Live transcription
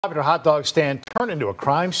Popular hot dog stand turned into a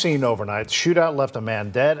crime scene overnight. The shootout left a man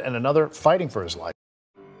dead and another fighting for his life.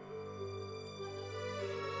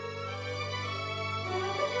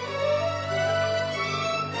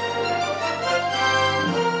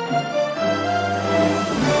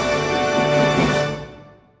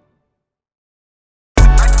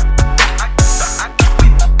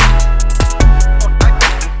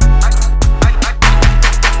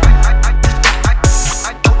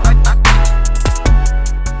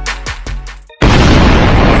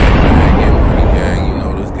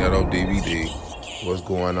 What's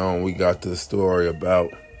going on? We got this story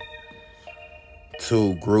about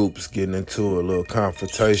two groups getting into a little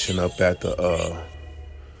confrontation up at the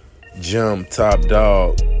gym, Top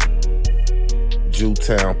Dog,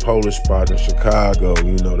 Jewtown Polish spot in Chicago.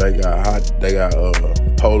 You know, they got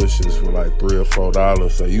Polishes for like $3 or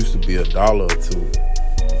 $4. They used to be $1 or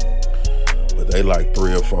 $2, but they like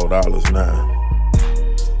 $3 or $4 now.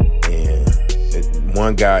 And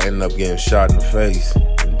one guy ended up getting shot in the face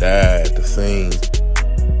and died at the scene.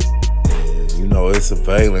 You know, it's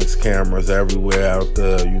surveillance cameras everywhere out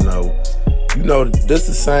there, you know, this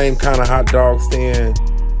the same kind of hot dog stand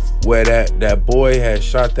where that boy had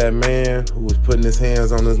shot that man who was putting his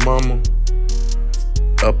hands on his mama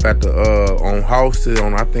up at the, on Halsted,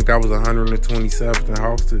 I think that was 127th and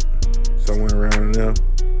Halsted, somewhere around there.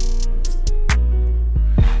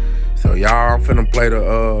 So y'all, I'm finna play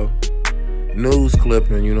the, news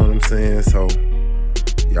clipping, you know what I'm saying? So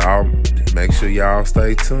y'all make sure y'all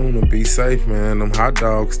stay tuned and be safe, man. Them hot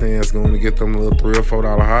dog stands going to get them little $3 or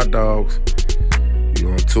 $4 hot dogs. You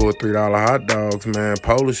want $2 or $3 hot dogs, man.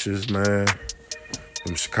 Polishes, man.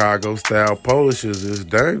 Them Chicago style Polishes is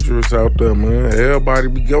dangerous out there, man. Everybody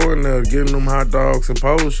be going there getting them hot dogs and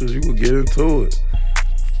Polishes. You can get into it.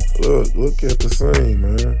 Look at the scene,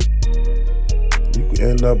 man. You could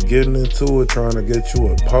end up getting into it trying to get you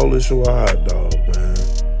a Polish or a hot dog, man.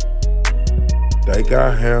 They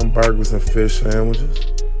got hamburgers and fish sandwiches.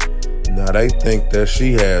 Now they think that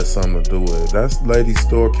she had something to do with it. That lady's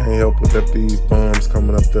store can't help but that these bums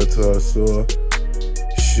coming up there to her store,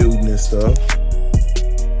 shooting and stuff.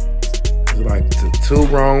 It's like two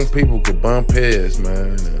wrong people could bump heads,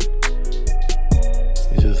 man. And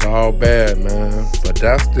it's just all bad, man. But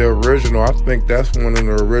that's the original. I think that's one of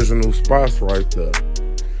the original spots right there.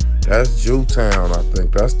 That's Jewtown, I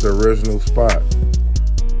think. That's the original spot.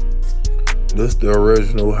 This the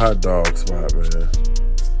original hot dog spot, man.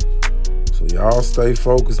 So y'all stay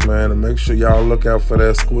focused, man, and make sure y'all look out for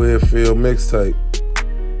that Squidfield mixtape.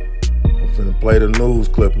 I'm finna play the news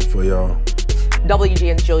clipping for y'all.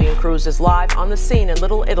 WGN's Julian Cruz is live on the scene in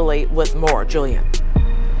Little Italy with more. Julian.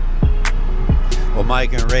 Well,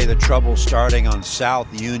 Mike and Ray, the trouble starting on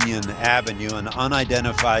South Union Avenue. An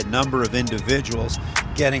unidentified number of individuals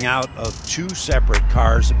getting out of two separate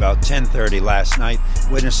cars about 10:30 last night.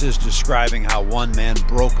 Witnesses describing how one man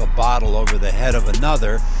broke a bottle over the head of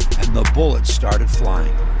another and the bullets started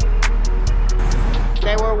flying.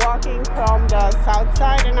 They were walking from the south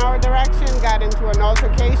side in our direction, got into an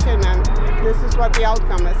altercation, and this is what the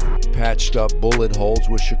outcome is. Patched up bullet holes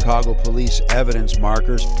with Chicago police evidence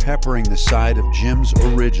markers peppering the side of Jim's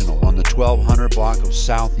Original on the 1200 block of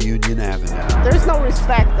South Union Avenue. There's no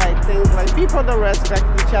respect, I think. Like, people don't respect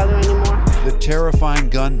each other anymore. The terrifying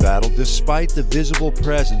gun battle, despite the visible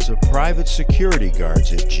presence of private security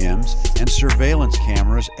guards at gyms and surveillance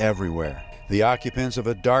cameras everywhere. The occupants of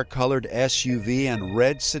a dark-colored SUV and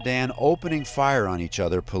red sedan opening fire on each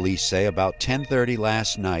other, police say. About 10:30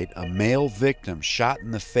 last night, a male victim shot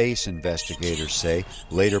in the face, investigators say,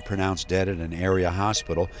 later pronounced dead at an area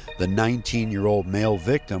hospital. The 19-year-old male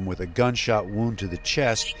victim with a gunshot wound to the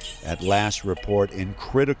chest, at last report in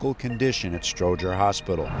critical condition at Stroger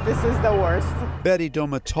Hospital. This is the worst. Betty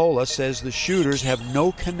Domatola says the shooters have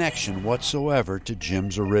no connection whatsoever to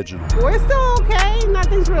Jim's Original. We're still okay.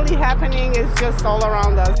 Nothing's really happening. It's just all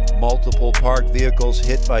around us. Multiple parked vehicles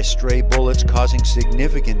hit by stray bullets, causing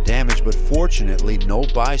significant damage, but fortunately no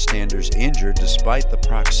bystanders injured despite the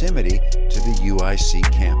proximity to the UIC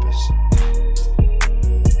campus.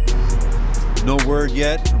 No word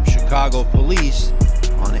yet from Chicago police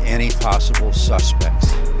on any possible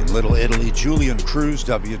suspects. In Little Italy, Julian Cruz,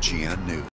 WGN News.